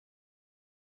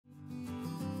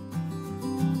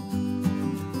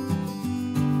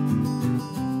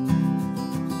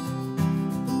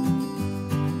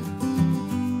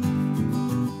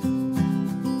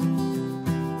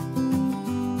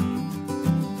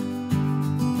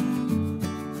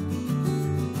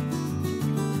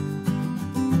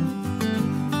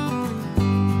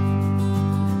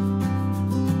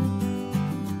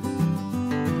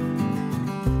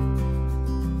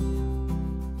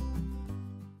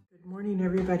Morning,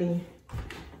 everybody.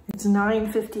 It's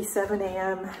 9:57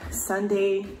 a.m.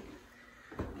 Sunday,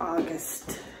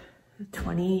 August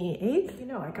 28th. You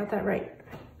know, I got that right.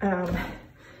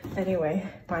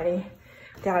 Anyway, my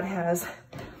dad has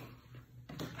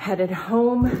headed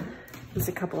home.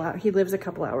 He lives a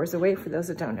couple hours away, for those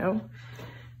that don't know.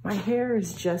 My hair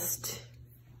is just,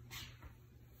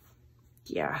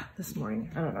 yeah, this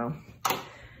morning, I don't know.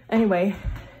 Anyway,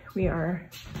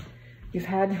 we've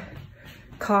had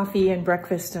coffee and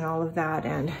breakfast and all of that,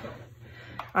 and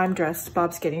I'm dressed,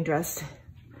 Bob's getting dressed.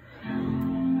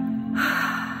 And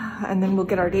then we'll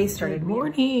get our day started. Good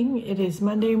morning, it is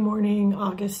Monday morning,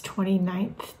 August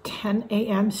 29th, 10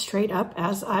 a.m. straight up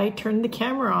as I turn the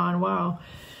camera on. Wow.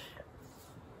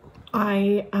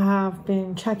 I have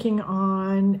been checking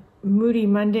on Moody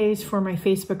Mondays for my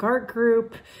Facebook art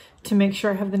group to make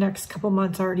sure I have the next couple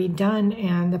months already done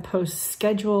and the posts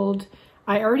scheduled.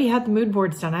 I already had the mood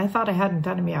boards done. I thought I hadn't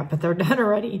done them yet, but they're done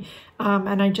already.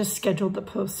 And I just scheduled the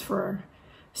posts for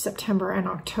September and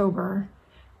October.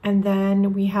 And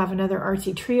then we have another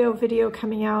Artsy Trio video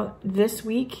coming out this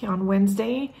week on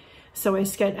Wednesday. So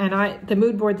the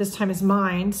mood board this time is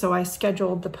mine. So I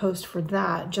scheduled the post for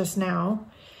that just now.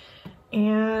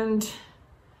 And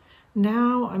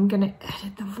now I'm gonna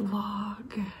edit the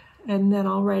vlog and then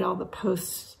I'll write all the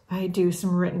posts. I do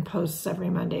some written posts every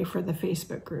Monday for the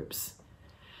Facebook groups.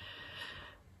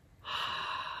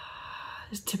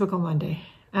 It's typical Monday.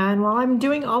 And while I'm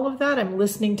doing all of that, I'm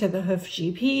listening to the Hoof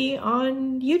GP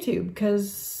on YouTube,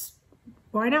 because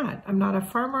why not? I'm not a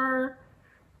farmer,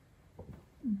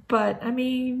 but I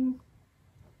mean,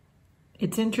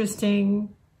 it's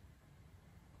interesting.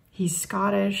 He's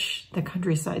Scottish. The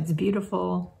countryside's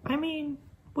beautiful. I mean,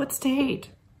 what's to hate?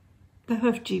 The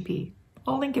Hoof GP.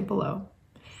 I'll link it below.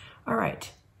 All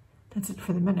right, that's it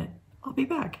for the minute. I'll be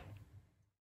back.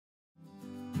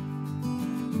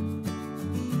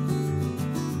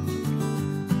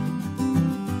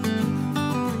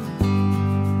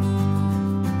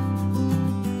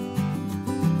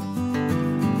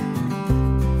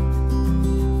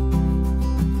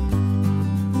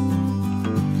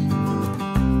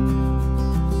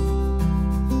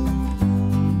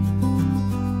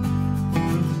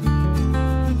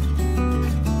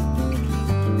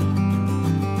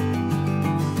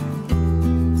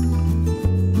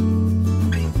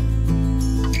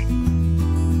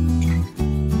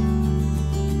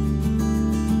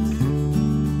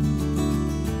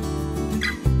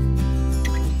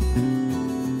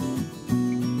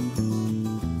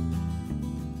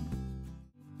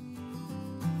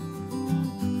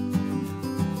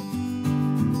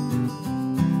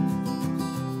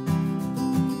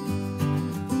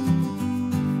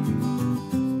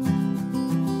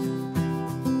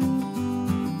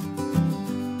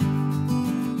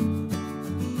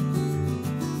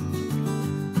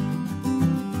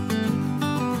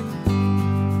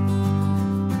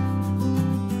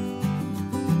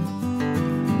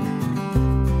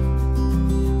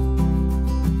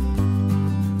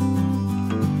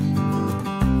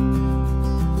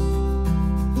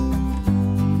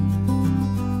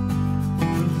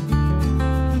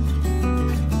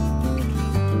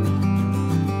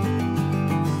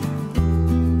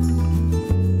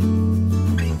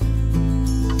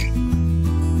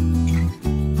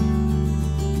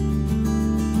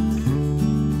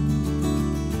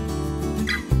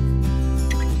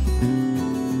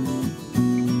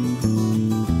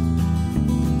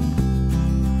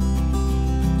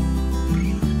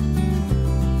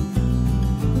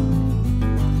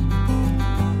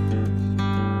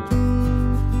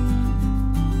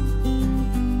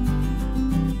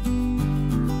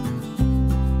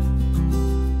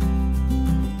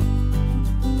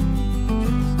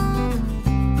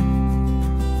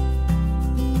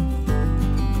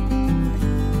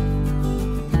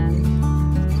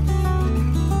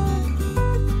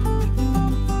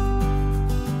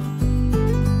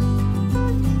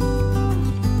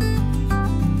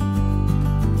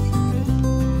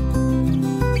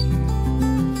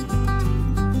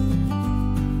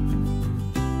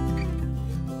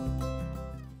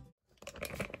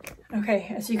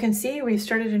 Okay, as you can see, we've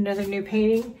started another new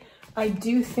painting. I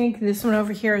do think this one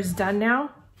over here is done now.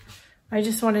 I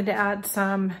just wanted to add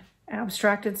some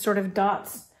abstracted sort of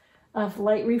dots of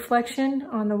light reflection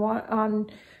on the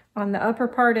on the upper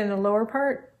part and the lower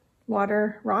part,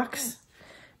 water, rocks.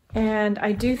 And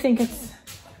I do think it's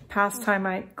past time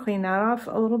I clean that off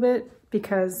a little bit,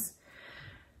 because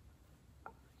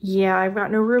yeah, I've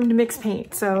got no room to mix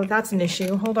paint, so that's an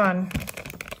issue. Hold on.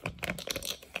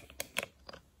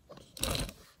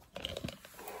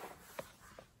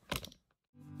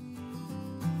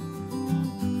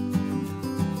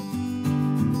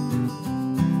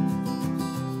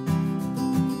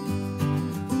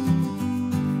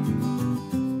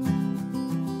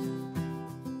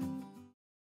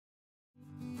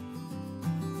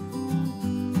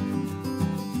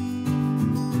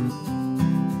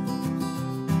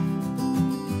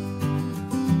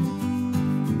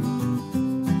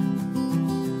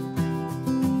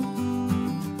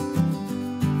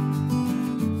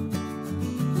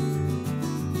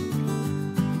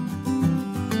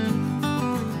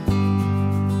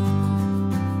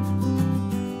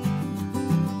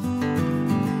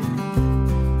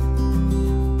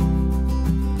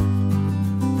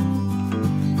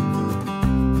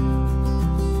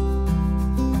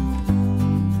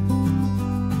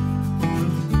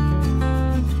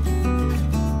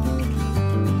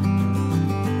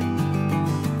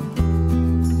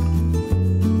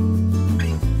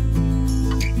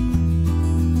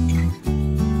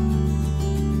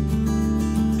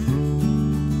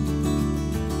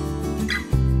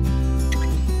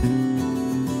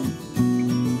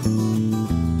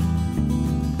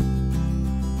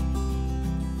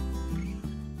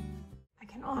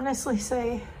 honestly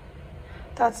say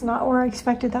that's not where I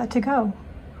expected that to go.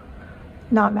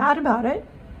 Not mad about it,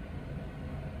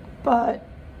 but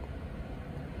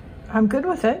I'm good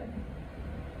with it.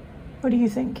 What do you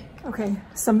think? Okay,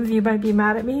 some of you might be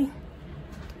mad at me,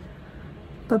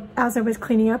 but as I was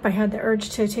cleaning up, I had the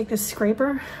urge to take this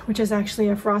scraper, which is actually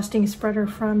a frosting spreader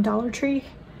from Dollar Tree,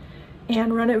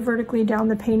 and run it vertically down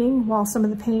the painting while some of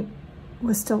the paint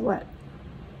was still wet.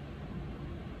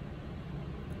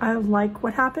 I like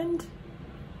what happened.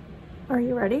 Are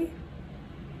you ready?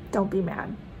 Don't be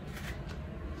mad.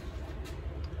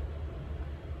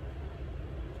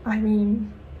 I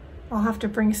mean, I'll have to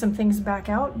bring some things back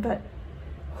out, but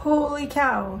holy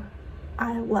cow,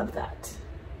 I love that.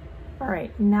 All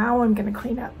right, now I'm gonna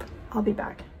clean up. I'll be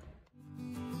back.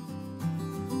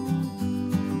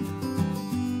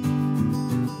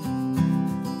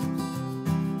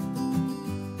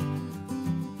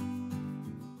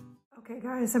 Okay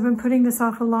guys, I've been putting this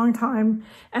off a long time,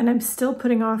 and I'm still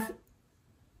putting off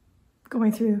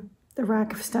going through the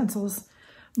rack of stencils,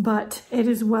 but it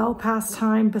is well past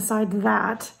time beside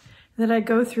that I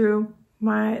go through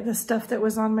the stuff that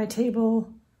was on my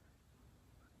table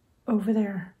over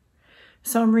there.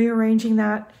 So I'm rearranging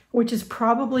that, which is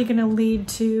probably going to lead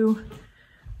to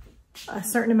a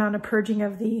certain amount of purging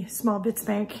of the small bits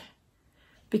bank,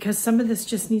 because some of this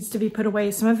just needs to be put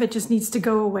away. Some of it just needs to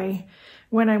go away.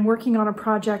 When I'm working on a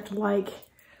project like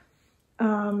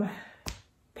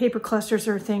paper clusters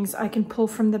or things, I can pull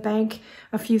from the bank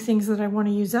a few things that I want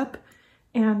to use up,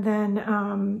 and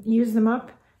then use them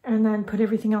up, and then put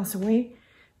everything else away.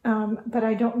 But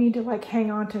I don't need to like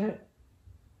hang on to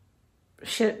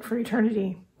shit for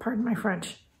eternity, pardon my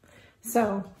French.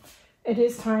 So it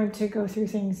is time to go through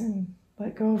things and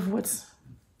let go of what's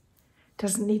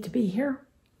doesn't need to be here.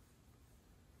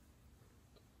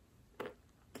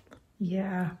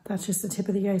 Yeah, that's just the tip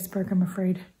of the iceberg, I'm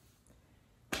afraid.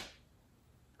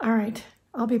 All right,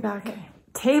 I'll be back. Okay.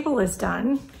 Table is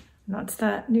done. That's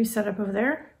that new setup over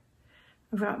there.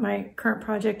 I've got my current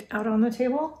project out on the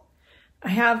table. I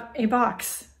have a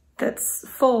box that's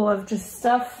full of just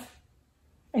stuff.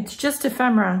 It's just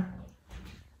ephemera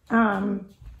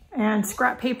and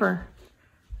scrap paper.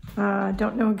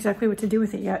 Don't know exactly what to do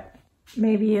with it yet.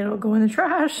 Maybe it'll go in the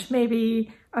trash,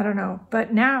 maybe, I don't know.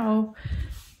 But now,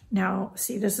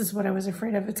 see, this is what I was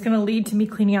afraid of. It's gonna lead to me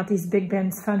cleaning out these big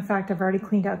bins. Fun fact, I've already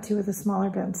cleaned out 2 of the smaller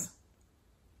bins.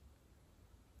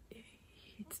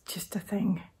 It's just a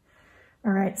thing.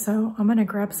 All right, so I'm gonna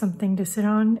grab something to sit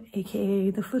on,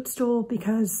 AKA the footstool,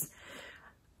 because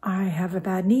I have a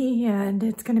bad knee and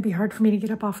it's gonna be hard for me to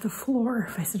get up off the floor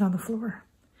if I sit on the floor.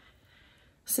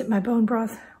 Sip my bone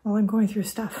broth while I'm going through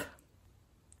stuff.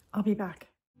 I'll be back.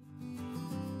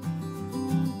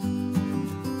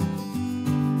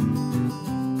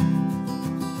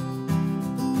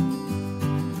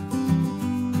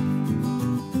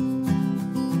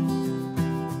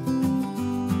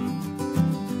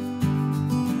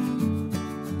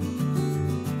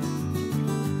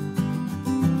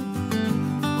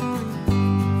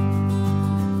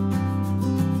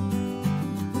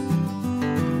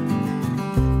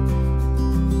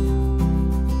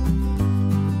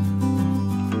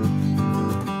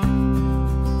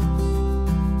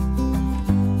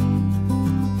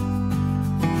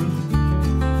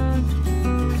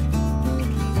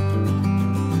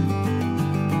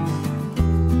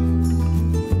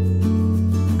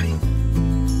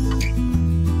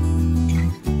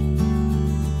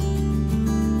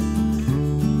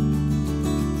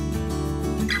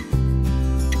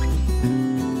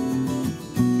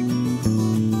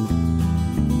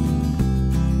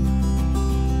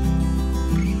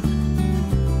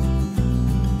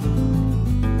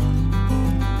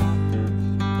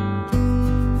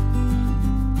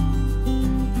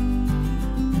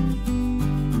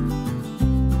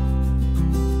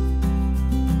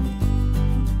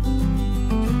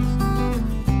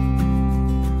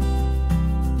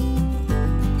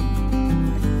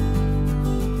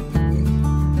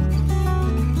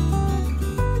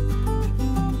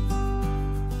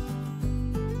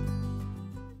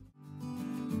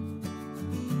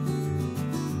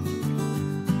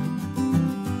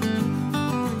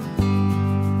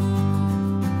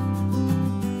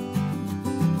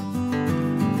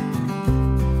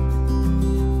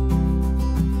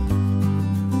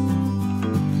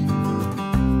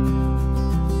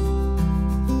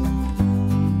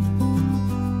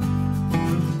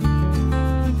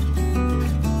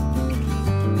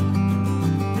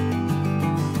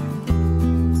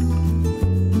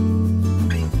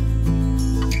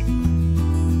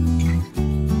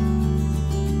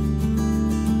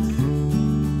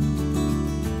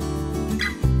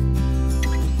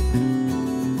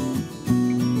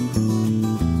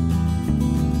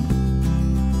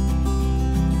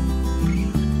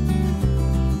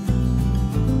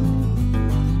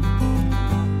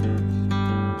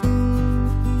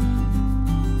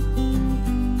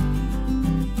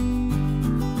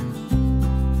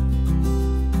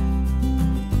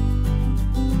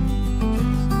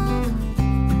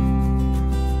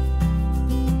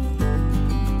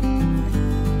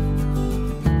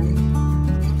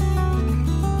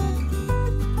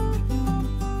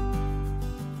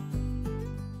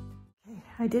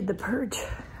 I did the purge.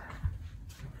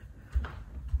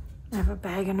 I have a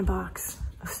bag and a box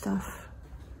of stuff.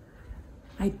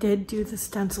 I did do the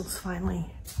stencils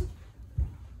finally.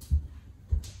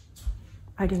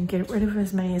 I didn't get rid of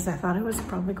as many as I thought I was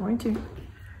probably going to.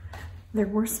 There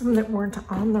were some that weren't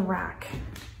on the rack.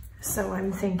 So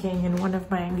I'm thinking in one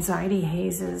of my anxiety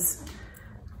hazes,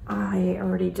 I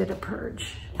already did a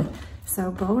purge. So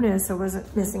bonus, I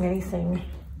wasn't missing anything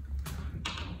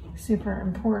super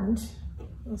important.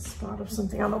 A spot of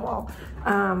something on the wall.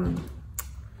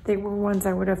 They were ones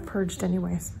I would have purged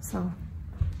anyways, so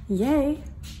yay.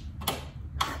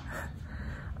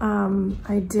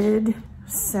 I did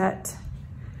set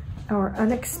our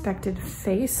unexpected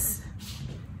face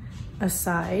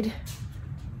aside.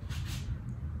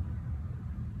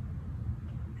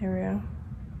 There we go.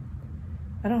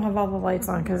 I don't have all the lights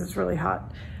on because it's really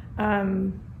hot.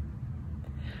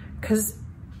 Because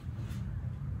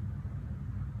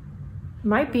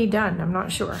might be done, I'm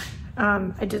not sure.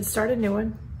 I did start a new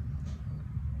one.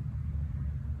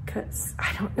 Because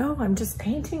I don't know, I'm just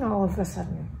painting all of a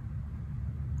sudden.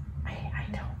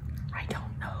 I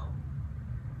don't know.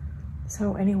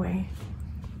 So anyway,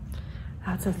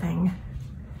 that's a thing.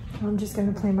 I'm just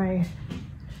gonna play my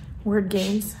word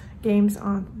games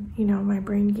on, you know, my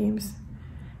brain games.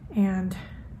 And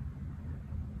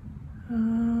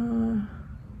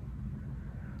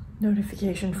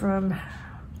notification from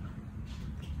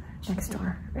next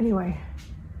door. Anyway,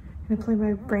 I'm gonna play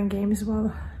my brain games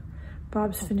while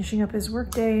Bob's finishing up his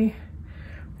workday.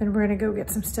 Then we're gonna go get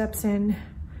some steps in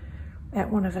at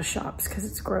one of the shops because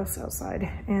it's gross outside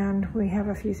and we have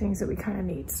a few things that we kind of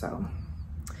need. So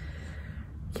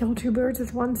kill two birds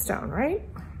with one stone, right?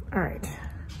 All right,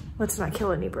 let's not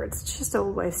kill any birds. It's just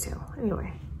old wives' tale.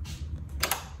 Anyway,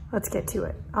 let's get to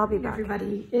it. I'll be back.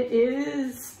 Everybody, it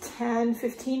is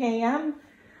 10:15 a.m.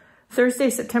 Thursday,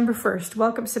 September 1st.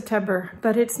 Welcome September.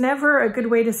 But it's never a good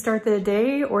way to start the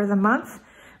day or the month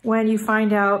when you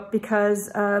find out because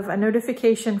of a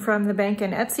notification from the bank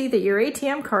and Etsy that your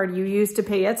ATM card you used to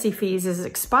pay Etsy fees is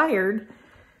expired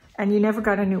and you never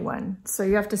got a new one. So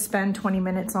you have to spend 20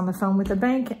 minutes on the phone with the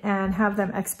bank and have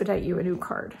them expedite you a new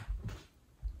card.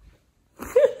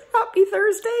 Happy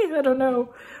Thursday, I don't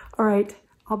know. All right,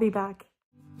 I'll be back.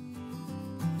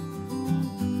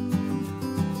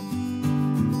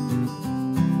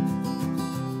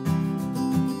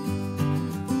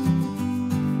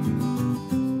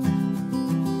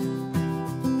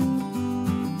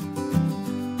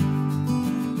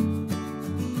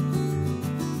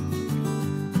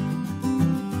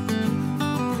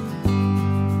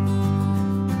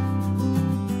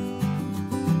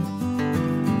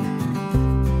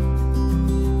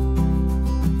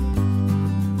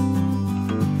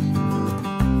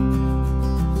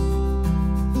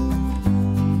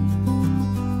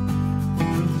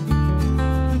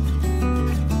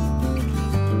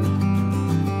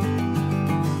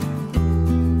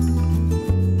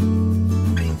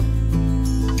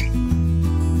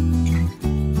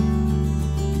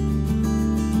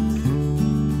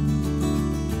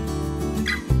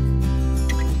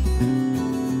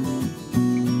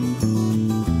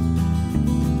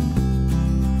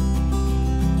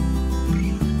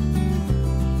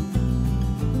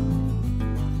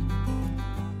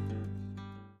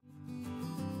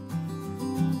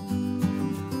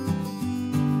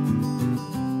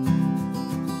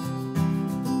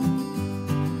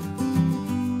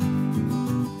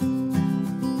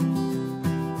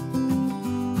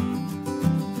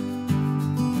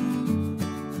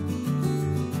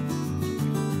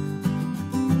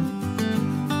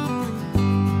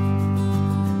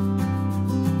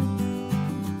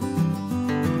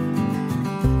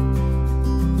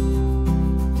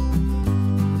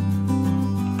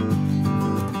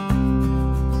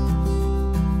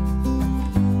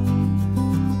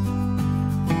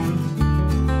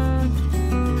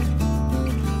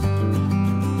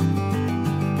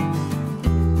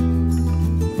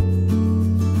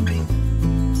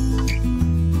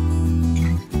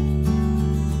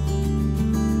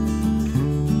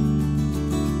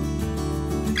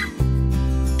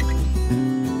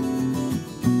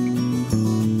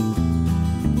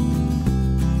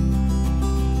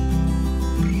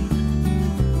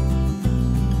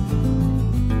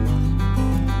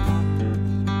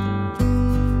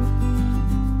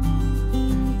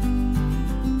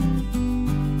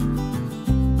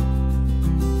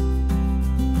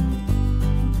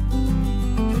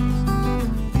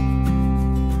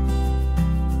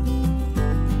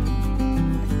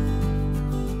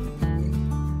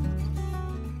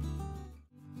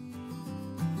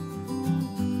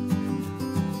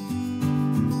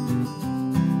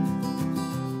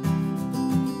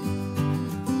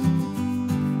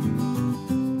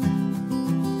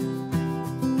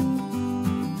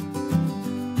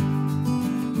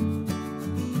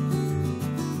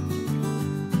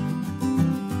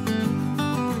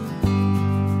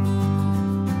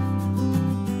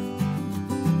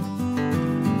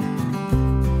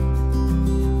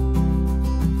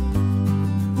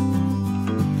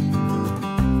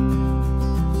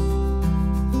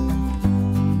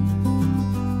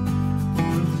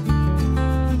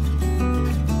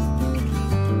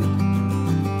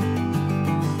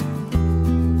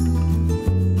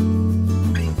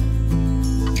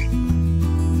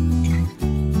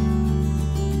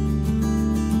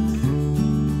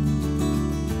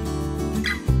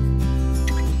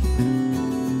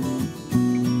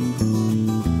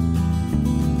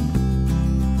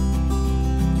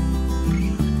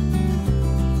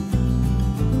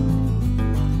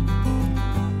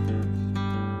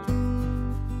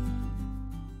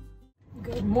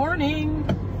 morning.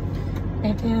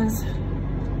 It is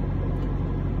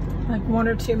like 1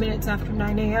 or 2 minutes after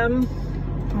 9 a.m.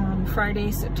 on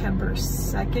Friday, September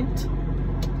 2nd.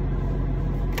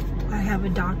 I have a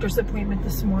doctor's appointment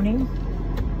this morning.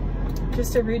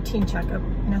 Just a routine checkup,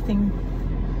 nothing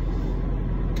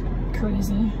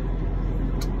crazy,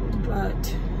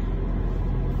 but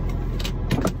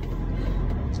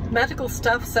medical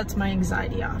stuff sets my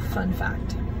anxiety off, fun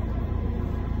fact.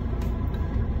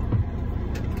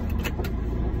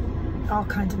 All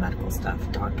kinds of medical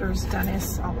stuff, doctors,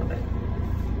 dentists, all of it.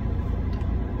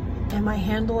 Am I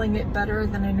handling it better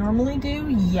than I normally do?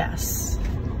 Yes.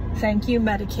 Thank you,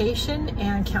 medication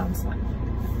and counseling.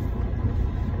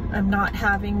 I'm not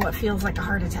having what feels like a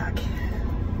heart attack,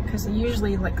 because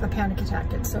usually like the panic attack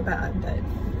gets so bad that,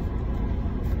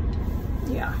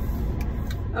 yeah.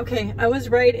 Okay, I was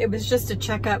right. It was just a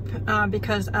checkup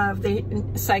because of the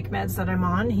psych meds that I'm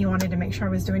on. He wanted to make sure I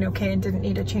was doing okay and didn't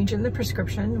need a change in the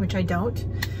prescription, which I don't.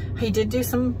 He did do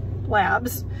some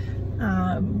labs,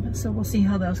 so we'll see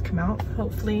how those come out.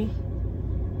 Hopefully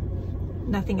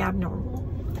nothing abnormal.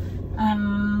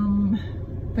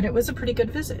 But it was a pretty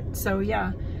good visit. So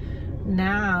yeah,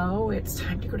 now it's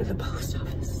time to go to the post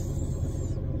office.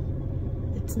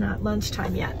 It's not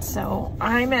lunchtime yet, so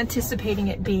I'm anticipating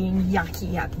it being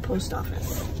yucky at the post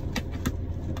office.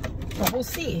 But we'll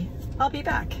see. I'll be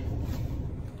back.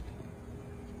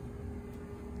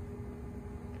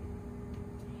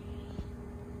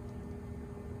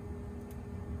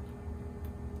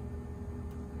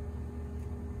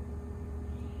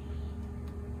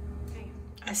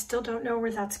 I still don't know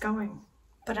where that's going,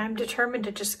 but I'm determined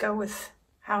to just go with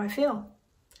how I feel.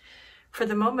 For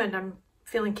the moment, I'm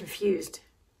feeling confused.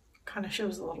 Kind of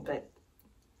shows a little bit.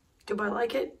 Do I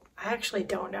like it? I actually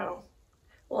don't know.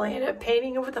 Will I end up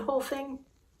painting over the whole thing?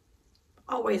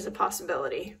 Always a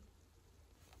possibility.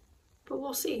 But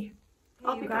we'll see.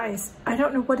 I'll be guys, I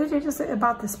don't know what it is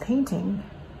about this painting.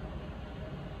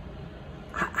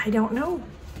 I don't know.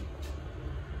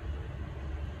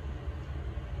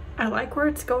 I like where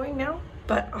it's going now,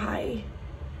 but I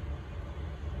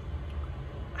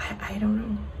don't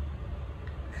know.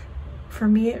 For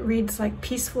me, it reads like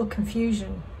peaceful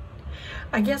confusion.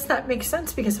 I guess that makes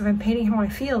sense because if I'm painting how I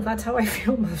feel, that's how I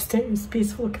feel most days,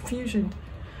 peaceful confusion.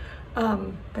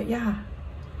 But yeah.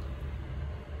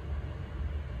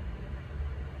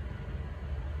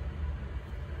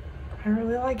 I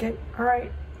really like it. All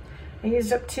right. I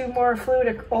used up 2 more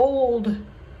fluid, old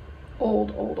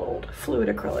fluid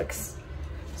acrylics.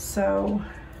 So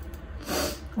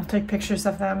I'll take pictures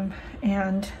of them,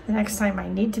 and the next time I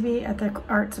need to be at the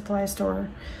art supply store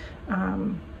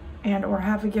and or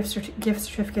have a gift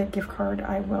certificate, gift card,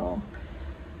 I'll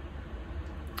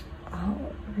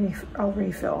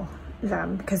refill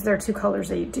them because they're 2 colors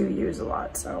they do use a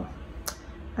lot. So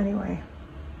anyway,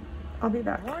 I'll be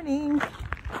back. Morning.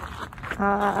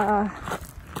 I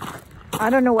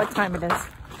don't know what time it is.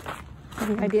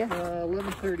 Any idea?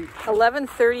 11:30.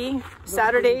 11:30,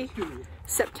 Saturday,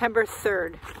 September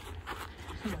 3rd.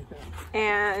 Something like that.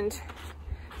 And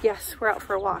yes, we're out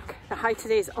for a walk. The high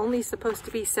today is only supposed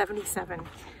to be 77.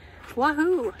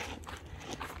 Wahoo!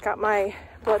 Got my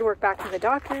blood work back from the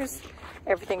doctors.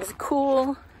 Everything's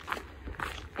cool.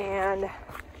 And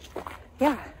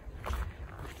yeah,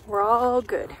 we're all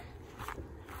good.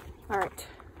 All right.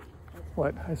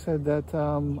 What? I said that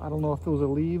I don't know if those are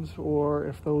leaves or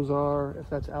if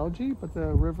that's algae, but the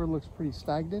river looks pretty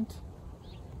stagnant.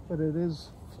 But it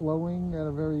is flowing at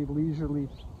a very leisurely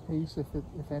pace, if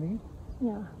any.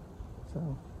 Yeah.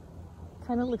 So.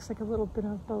 Kind of looks like a little bit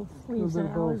of both leaves and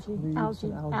algae.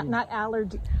 Not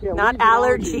allergy. Yeah, not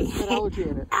allergy. It's got allergy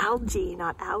in it. Algae,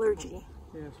 not allergy.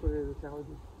 Yeah, that's what it is. It's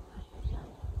allergy.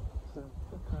 So,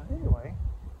 anyway.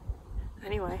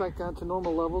 Anyway. It's back down to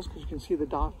normal levels because you can see the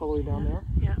dock all the way down there.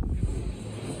 Yeah.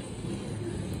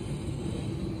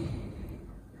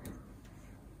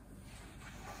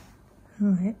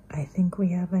 All right, I think we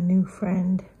have a new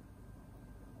friend.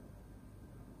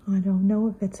 I don't know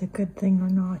if it's a good thing or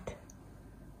not,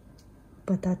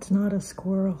 but that's not a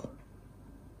squirrel.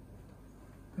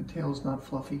 The tail's not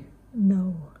fluffy.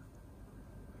 No.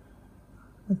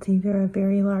 It's either a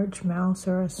very large mouse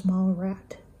or a small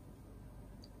rat.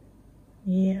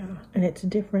 Yeah, and it's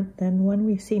different than one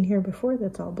we've seen here before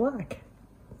that's all black.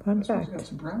 Fun fact. It's got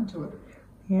some brown to it.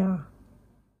 Yeah.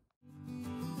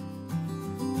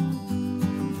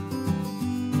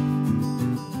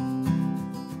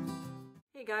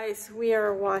 Hey guys, we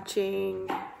are watching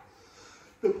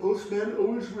The Postman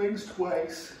Always Rings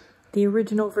Twice. The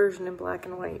original version in black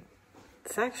and white.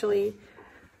 It's actually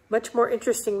much more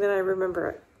interesting than I remember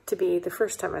it to be the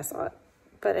first time I saw it.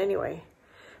 But anyway,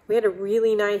 We had a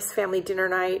really nice family dinner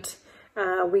night.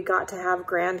 We got to have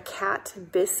Grand Cat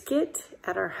Biscuit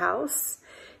at our house.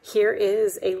 Here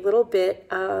is a little bit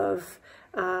of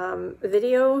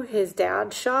video his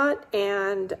dad shot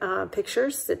and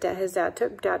pictures that his dad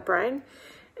took, Dad Brian.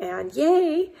 And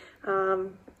yay!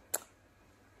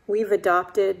 We've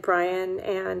adopted Brian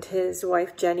and his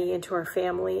wife Jenny into our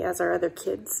family as our other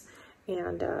kids.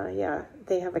 And yeah,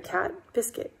 they have a cat,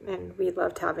 Biscuit, and we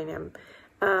loved having him.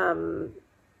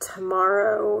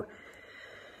 Tomorrow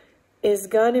is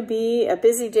going to be a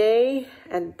busy day,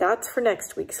 and that's for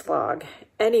next week's vlog.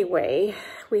 Anyway,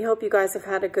 we hope you guys have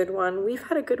had a good one. We've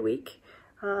had a good week,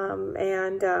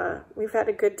 and we've had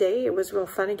a good day. It was real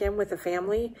fun again with the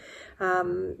family.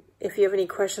 If you have any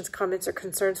questions, comments, or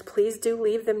concerns, please do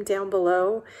leave them down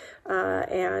below.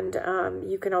 And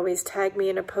you can always tag me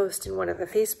in a post in one of the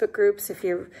Facebook groups if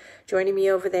you're joining me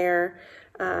over there.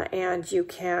 And you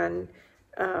can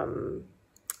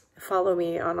follow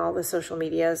me on all the social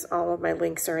medias. All of my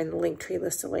links are in the Linktree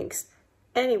list of links.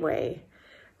 Anyway,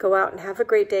 go out and have a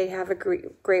great day, have a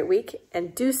great week,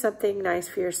 and do something nice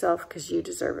for yourself because you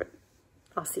deserve it.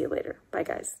 I'll see you later. Bye,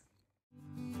 guys.